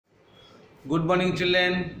Good morning,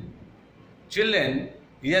 children. Children,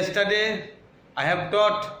 yesterday I have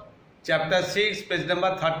taught chapter 6, page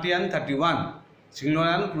number 30 and 31, singular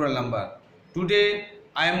and plural number. Today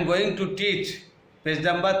I am going to teach page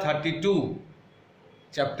number 32,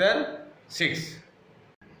 chapter 6.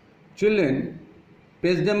 Children,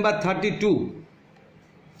 page number 32.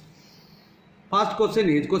 First question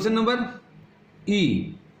is question number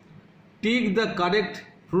E. Take the correct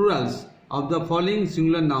plurals of the following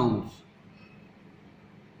singular nouns.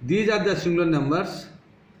 These are the singular numbers.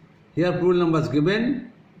 Here plural numbers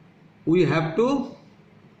given. We have to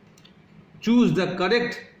choose the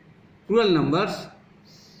correct plural numbers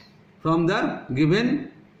from the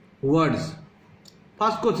given words.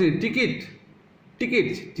 First question is ticket.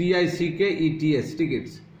 Tickets. T-I-C-K-E-T-S.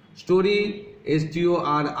 Tickets. Story.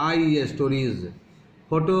 S-T-O-R-I-E-S. Stories.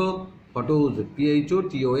 Photo. Photos.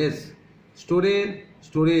 P-H-O-T-O-S. Storage.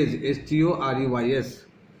 Storage. S-T-O-R-E-Y-S.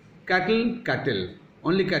 Cattle. Cattle.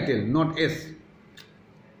 Only cattle, not S.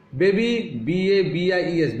 Baby,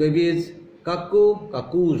 B-A-B-I-E-S, babies. Cuckoo,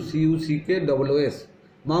 cuckoos, C-U-C-K-O-O-S.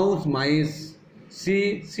 Mouse, mice.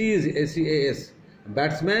 C is S-E-A-S.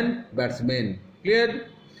 Batsman, batsmen. Clear?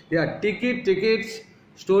 Yeah, ticket, tickets.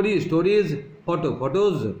 Story, stories. Photo,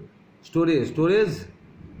 photos. Storage, storage.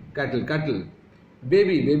 Cattle, cattle.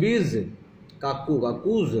 Baby, babies. Cuckoo,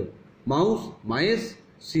 cuckoos. Mouse, mice.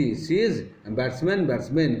 C is batsman,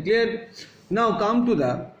 batsmen. Clear? Now come to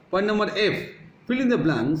the point number F. Fill in the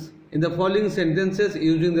blanks in the following sentences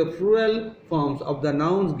using the plural forms of the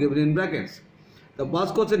nouns given in brackets. The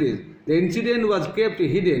first question is, the incident was kept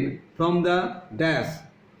hidden from the dash.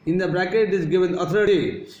 In the bracket is given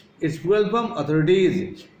authority. Its plural form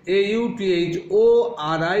authorities. A-U-T-H-O-R-I-T-I-E-S.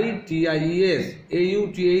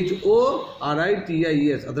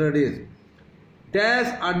 A-U-T-H-O-R-I-T-I-E-S. Authorities.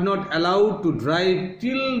 Dash are not allowed to drive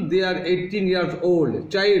till they are 18 years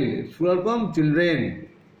old. Child, plural form children.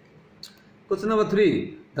 Question number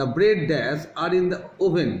 3. The bread dash are in the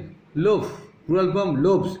oven. Loaf, plural form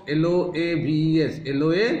loaves. L-O-A-V-E-S.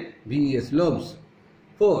 L-O-A-V-E-S. Loaves.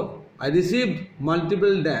 4. I received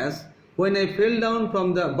multiple dash when I fell down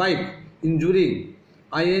from the bike. Injury.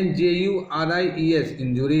 I-N-J-U-R-I-E-S.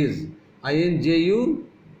 Injuries. I-N-J-U-R-I-E-S.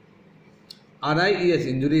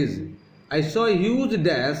 Injuries. I saw a huge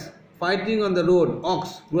dash fighting on the road.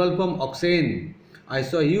 Ox, plural form oxen. I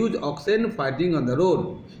saw huge oxen fighting on the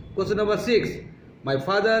road. Question number 6. My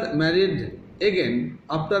father married again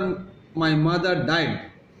after my mother died.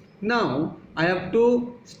 Now I have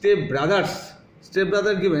two step brothers. Step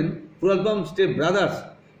brother given. Plural form step brothers.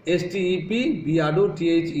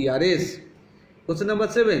 S-T-E-P-B-R-O-T-H-E-R-S. Question number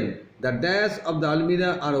 7. The dash of the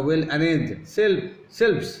almirah are well arranged.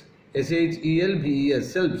 Shelves.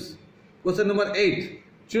 S-H-E-L-V-E-S. Shelves. Question number 8.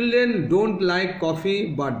 Children don't like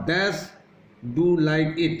coffee but dash do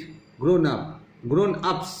like it.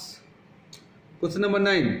 Grown-ups. Question number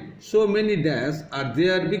 9. So many dash are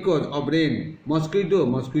there because of rain.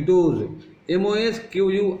 Mosquitoes.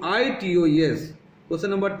 M-O-S-Q-U-I-T-O-E-S. Question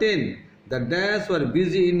number 10. The dash were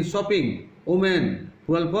busy in shopping. Women.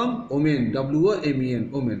 Plural form women.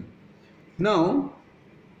 W-O-M-E-N. Women. Now,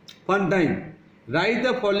 fun time. Write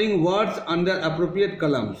the following words under appropriate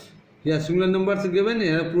columns. Here singular numbers are given,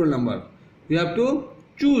 here plural number. You have to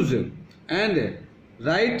choose and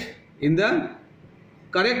write in the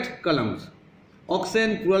correct columns.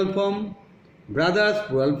 Oxen, plural form. Brothers,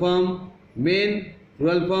 plural form. Men,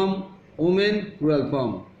 plural form. Women, plural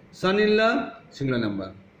form. Son-in-law, singular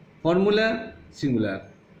number. Formula, singular.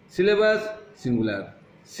 Syllabus, singular.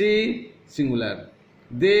 She, singular.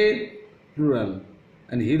 They, plural.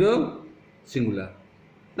 And hero, singular.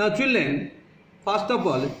 Now children, first of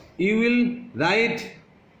all, you will write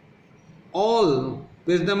all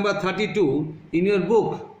page number 32 in your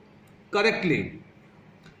book correctly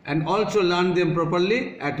and also learn them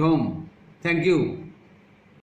properly at home. Thank you.